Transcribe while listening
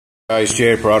Guys,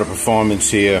 Jay Product Performance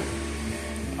here.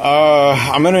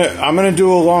 I'm gonna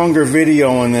do a longer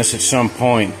video on this at some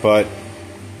point, but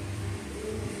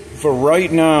for right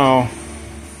now,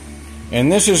 and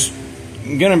this is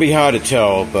gonna be hard to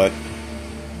tell, but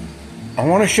I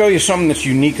want to show you something that's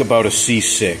unique about a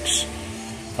C6.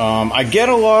 I get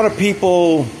a lot of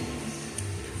people,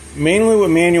 mainly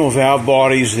with manual valve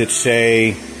bodies, that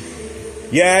say,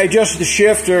 yeah, I adjusted the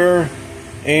shifter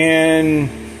and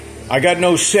I got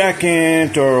no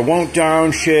second, or won't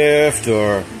downshift,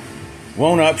 or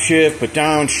won't upshift but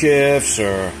downshifts,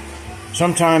 or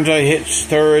sometimes I hit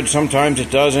third, sometimes it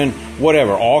doesn't,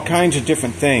 whatever, all kinds of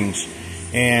different things.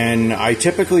 And I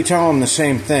typically tell them the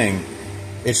same thing.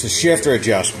 It's the shifter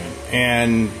adjustment.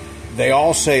 And they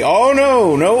all say, oh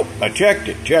nope, I checked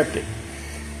it.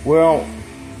 Well,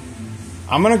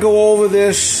 I'm going to go over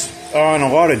this in a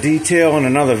lot of detail in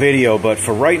another video, but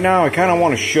for right now I kind of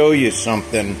want to show you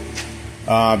something,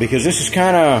 because this is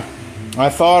kind of, I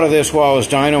thought of this while I was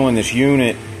dynoing this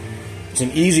unit. It's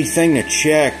an easy thing to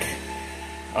check,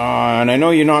 and I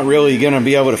know you're not really going to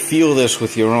be able to feel this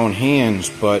with your own hands,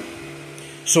 but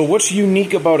so what's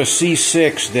unique about a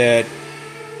C6 that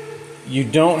you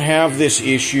don't have this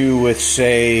issue with,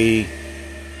 say,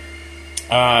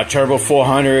 Turbo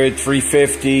 400,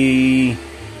 350,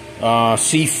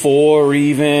 C4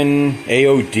 even,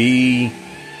 AOD,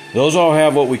 those all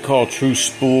have what we call true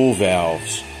spool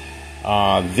valves.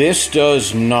 This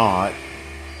does not.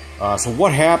 So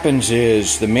what happens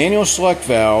is the manual select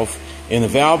valve in the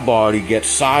valve body gets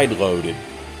side loaded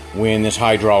when there's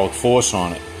hydraulic force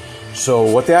on it. So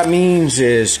what that means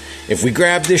is if we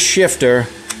grab this shifter,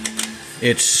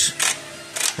 it's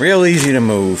real easy to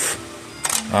move.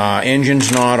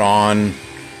 Engine's not on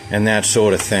and that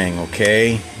sort of thing,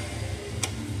 okay?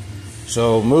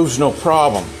 So moves no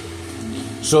problem.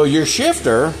 So your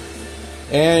shifter,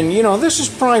 and you know, this is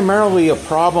primarily a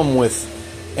problem with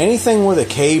anything with a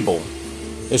cable,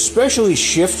 especially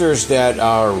shifters that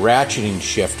are ratcheting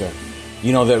shifter,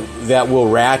 you know, that will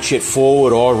ratchet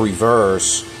forward or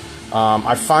reverse.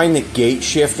 I find that gate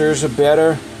shifters are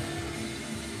better,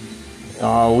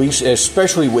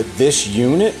 especially with this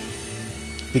unit,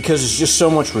 because there's just so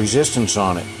much resistance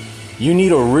on it. You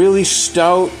need a really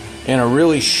stout and a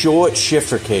really short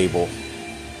shifter cable,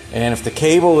 and if the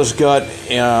cable has got,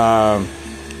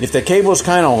 if the cable is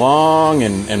kind of long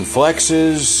and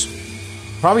flexes,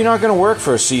 probably not going to work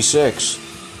for a C6.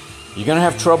 You're going to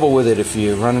have trouble with it if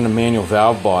you're running a manual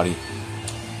valve body.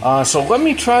 So let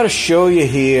me try to show you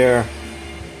here.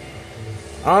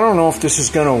 I don't know if this is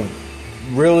going to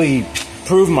really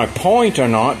prove my point or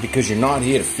not, because you're not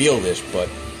here to feel this, but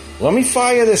let me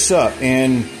fire this up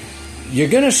and you're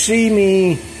going to see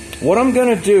me. What I'm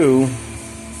going to do,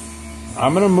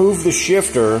 I'm going to move the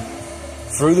shifter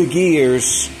through the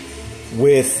gears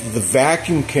with the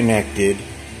vacuum connected.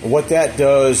 What that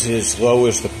does is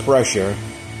lowers the pressure.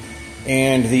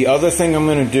 And the other thing I'm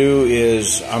going to do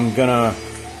is I'm going to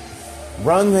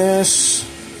run this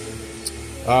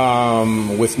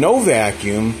with no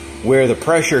vacuum, where the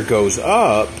pressure goes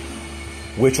up,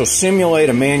 which will simulate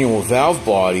a manual valve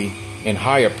body in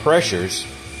higher pressures.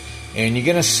 And you're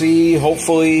going to see,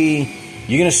 hopefully,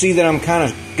 you're going to see that I'm kind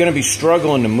of going to be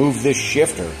struggling to move this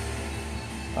shifter.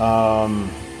 So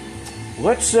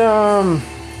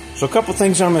a couple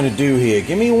things I'm going to do here.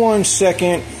 Give me 1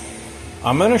 second.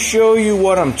 I'm going to show you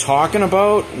what I'm talking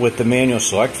about with the manual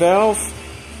select valve.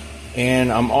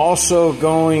 And I'm also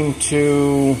going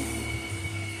to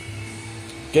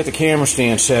get the camera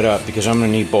stand set up, because I'm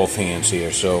going to need both hands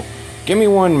here. So give me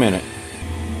 1 minute.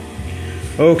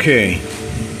 Okay.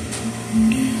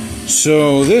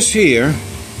 So this here,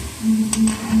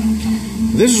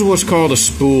 this is what's called a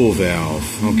spool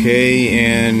valve, okay?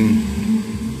 And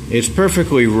it's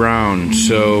perfectly round,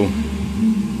 so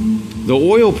the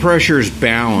oil pressure is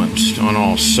balanced on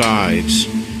all sides.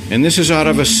 And this is out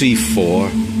of a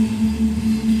C4,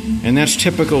 and that's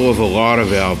typical of a lot of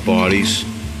valve bodies.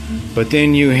 But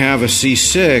then you have a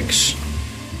C6,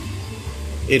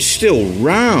 it's still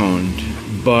round,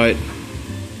 but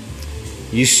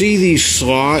you see these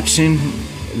slots in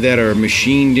that are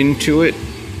machined into it.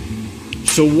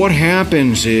 So what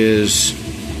happens is,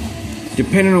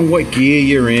 depending on what gear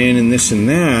you're in and this and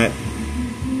that,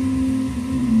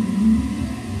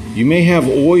 you may have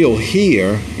oil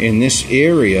here in this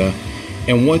area,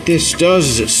 and what this does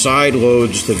is it side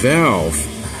loads the valve.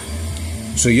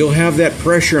 So you'll have that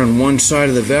pressure on one side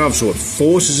of the valve, so it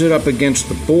forces it up against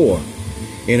the bore,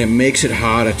 and it makes it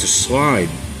harder to slide.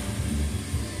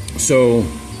 So,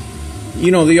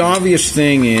 you know, the obvious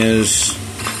thing is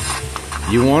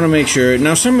you want to make sure.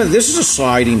 Now, this is a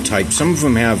sliding type. Some of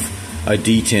them have a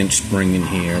detent spring in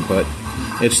here, but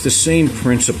it's the same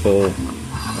principle.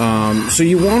 So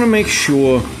you want to make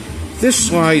sure this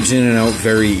slides in and out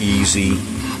very easy.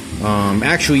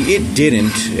 Actually, it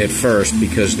didn't at first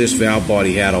because this valve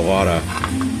body had a lot of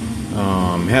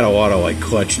like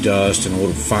clutch dust and a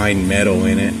little fine metal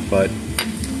in it. But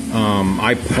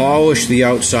I polished the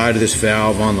outside of this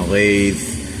valve on the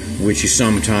lathe, which you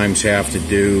sometimes have to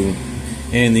do.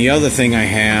 And the other thing I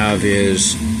have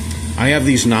is I have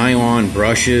these nylon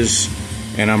brushes,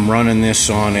 and I'm running this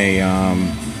on a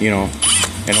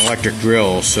an electric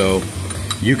drill, so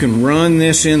you can run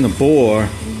this in the bore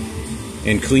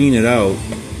and clean it out.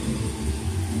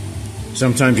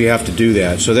 Sometimes you have to do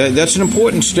that, so that's an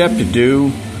important step to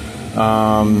do.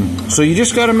 So you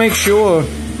just got to make sure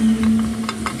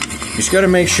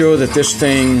that this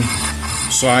thing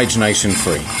slides nice and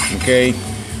free. Okay,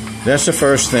 that's the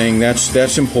first thing.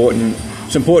 That's important.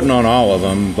 It's important on all of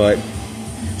them, but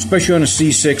especially on a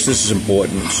C6, this is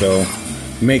important. So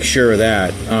make sure of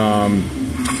that.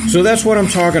 So that's what I'm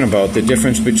talking about. The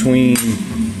difference between,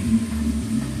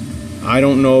 I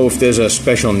don't know if there's a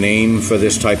special name for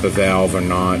this type of valve or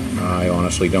not. I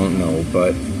honestly don't know.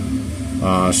 But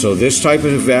so this type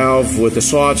of valve with the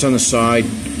slots on the side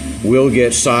will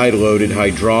get side loaded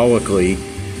hydraulically.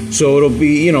 So it'll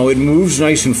be, it moves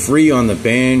nice and free on the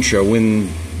bench or when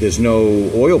there's no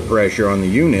oil pressure on the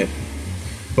unit.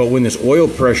 But when there's oil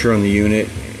pressure on the unit,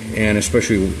 and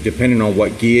especially depending on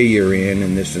what gear you're in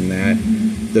and this and that,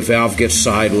 the valve gets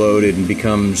side loaded and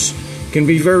can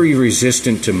be very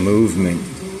resistant to movement.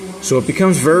 So it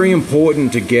becomes very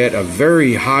important to get a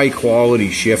very high quality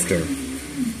shifter.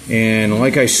 And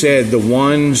like I said, the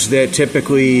ones that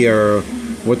typically are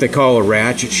what they call a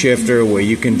ratchet shifter, where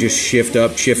you can just shift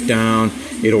up, shift down,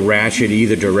 it'll ratchet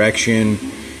either direction.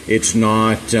 It's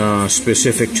not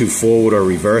specific to forward or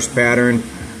reverse pattern.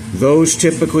 Those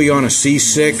typically on a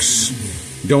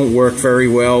C6 don't work very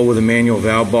well with a manual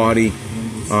valve body.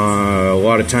 A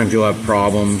lot of times you'll have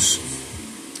problems.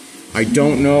 I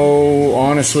don't know,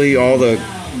 honestly,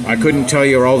 I couldn't tell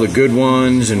you all the good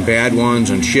ones and bad ones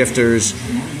on shifters.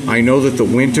 I know that the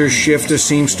winter shifter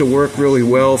seems to work really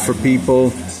well for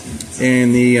people,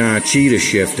 and the cheetah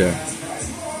shifter.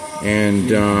 And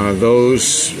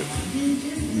those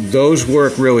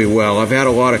work really well. I've had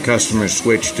a lot of customers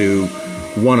switch to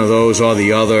one of those or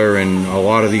the other, and a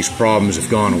lot of these problems have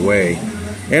gone away.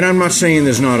 And I'm not saying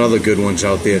there's not other good ones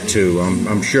out there too.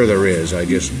 I'm sure there is. I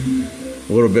just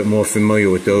a little bit more familiar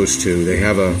with those two. They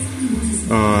have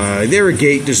they're a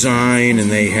gate design, and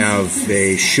they have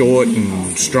a short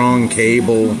and strong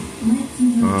cable,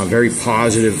 very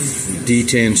positive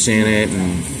detents in it,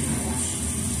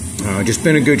 and just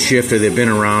been a good shifter. They've been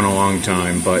around a long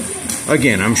time, but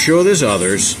again, I'm sure there's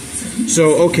others.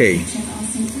 So okay.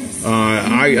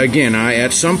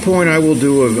 At some point I will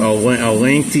do a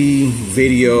lengthy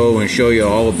video and show you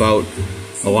all about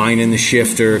aligning the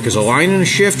shifter, because aligning the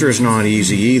shifter is not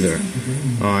easy either.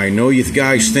 I know you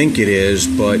guys think it is,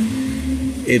 but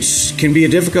it can be a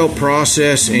difficult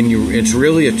process, and it's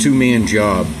really a two-man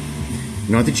job.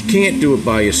 Not that you can't do it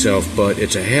by yourself, but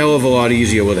it's a hell of a lot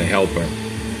easier with a helper.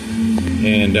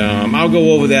 And I'll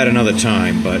go over that another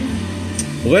time. But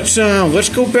let's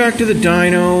go back to the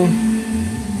dyno.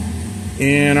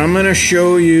 And I'm going to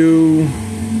show you,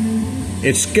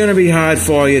 it's going to be hard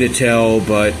for you to tell,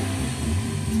 but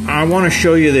I want to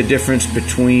show you the difference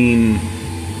between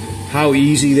how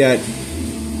easy that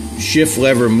shift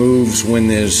lever moves when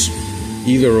there's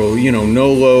either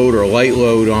no load or light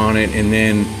load on it, and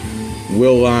then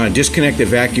we'll disconnect the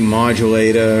vacuum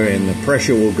modulator and the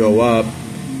pressure will go up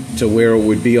to where it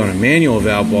would be on a manual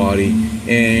valve body,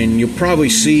 and you'll probably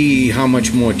see how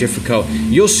much more difficult.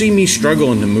 You'll see me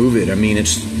struggling to move it. I mean,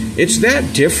 it's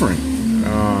that different.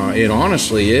 It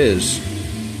honestly is.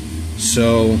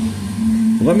 So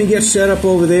let me get set up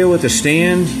over there with the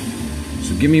stand.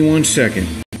 So give me 1 second.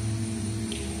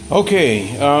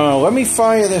 Okay, let me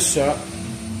fire this up.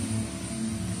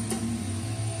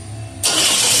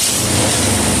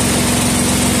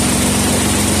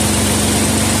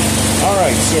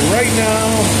 Alright, so right now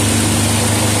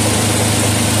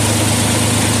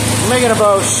I'm making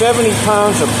about 70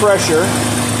 pounds of pressure.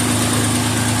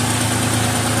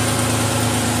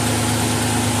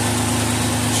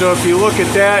 So if you look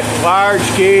at that large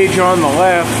gauge on the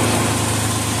left,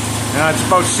 now it's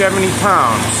about 70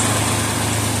 pounds.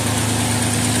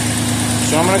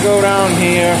 So I'm going to go down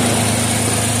here.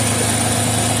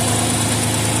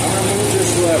 I'm going to move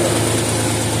this lever.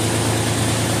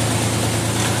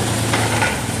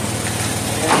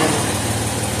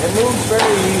 It moves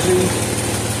very easy.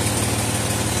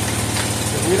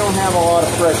 We don't have a lot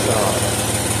of pressure on it.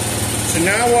 So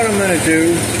now what I'm going to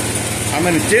do, I'm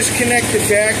going to disconnect the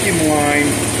vacuum line.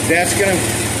 That's going to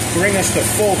bring us to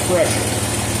full pressure.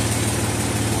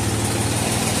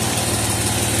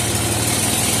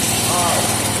 Alright.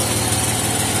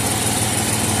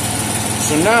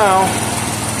 So now,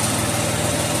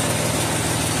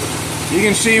 you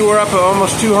can see we're up at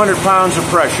almost 200 pounds of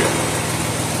pressure.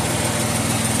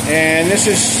 And this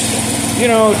is, you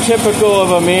know, typical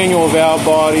of a manual valve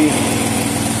body.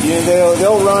 You know,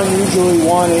 they'll run usually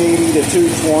 180 to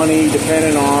 220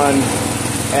 depending on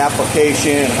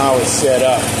application and how it's set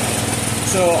up.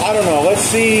 So I don't know, let's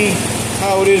see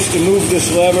how it is to move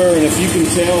this lever and if you can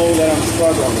tell that I'm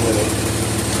struggling with it.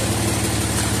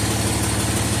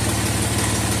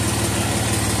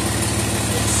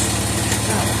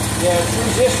 Yeah, it's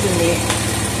resisting me.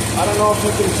 I don't know if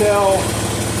you can tell.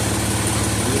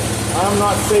 I'm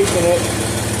not faking it.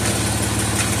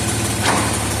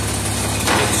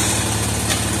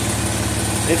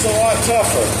 It's a lot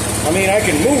tougher. I mean, I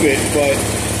can move it, but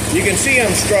you can see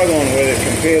I'm struggling with it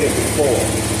compared to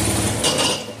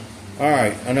before.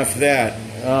 Alright, enough of that.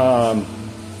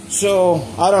 So,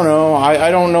 I don't know.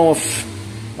 I don't know if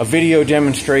a video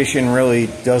demonstration really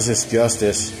does this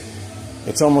justice.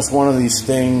 It's almost one of these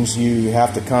things you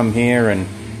have to come here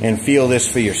and feel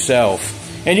this for yourself.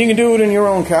 And you can do it in your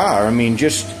own car. I mean,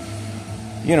 just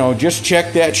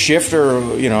check that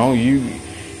shifter. You know,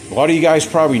 a lot of you guys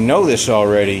probably know this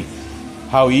already,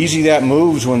 how easy that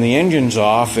moves when the engine's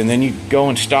off, and then you go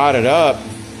and start it up,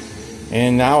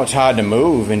 and now it's hard to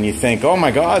move, and you think, oh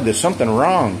my God, there's something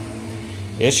wrong.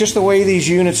 It's just the way these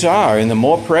units are, and the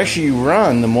more pressure you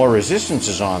run, the more resistance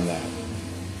is on that.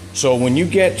 So when you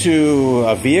get to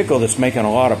a vehicle that's making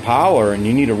a lot of power and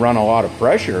you need to run a lot of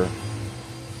pressure,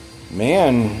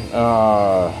 man,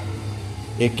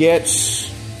 it gets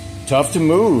tough to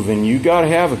move, and you got to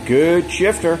have a good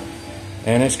shifter,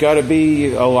 and it's got to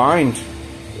be aligned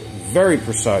very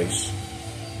precise,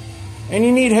 and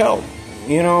you need help.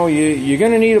 You know, you're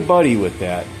going to need a buddy with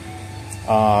that.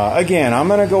 Again, I'm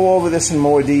going to go over this in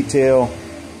more detail.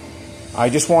 I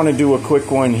just want to do a quick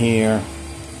one here.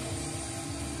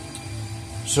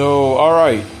 So,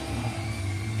 alright,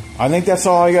 I think that's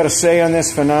all I got to say on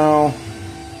this for now.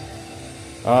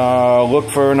 Look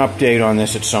for an update on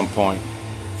this at some point.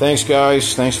 Thanks,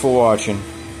 guys. Thanks for watching.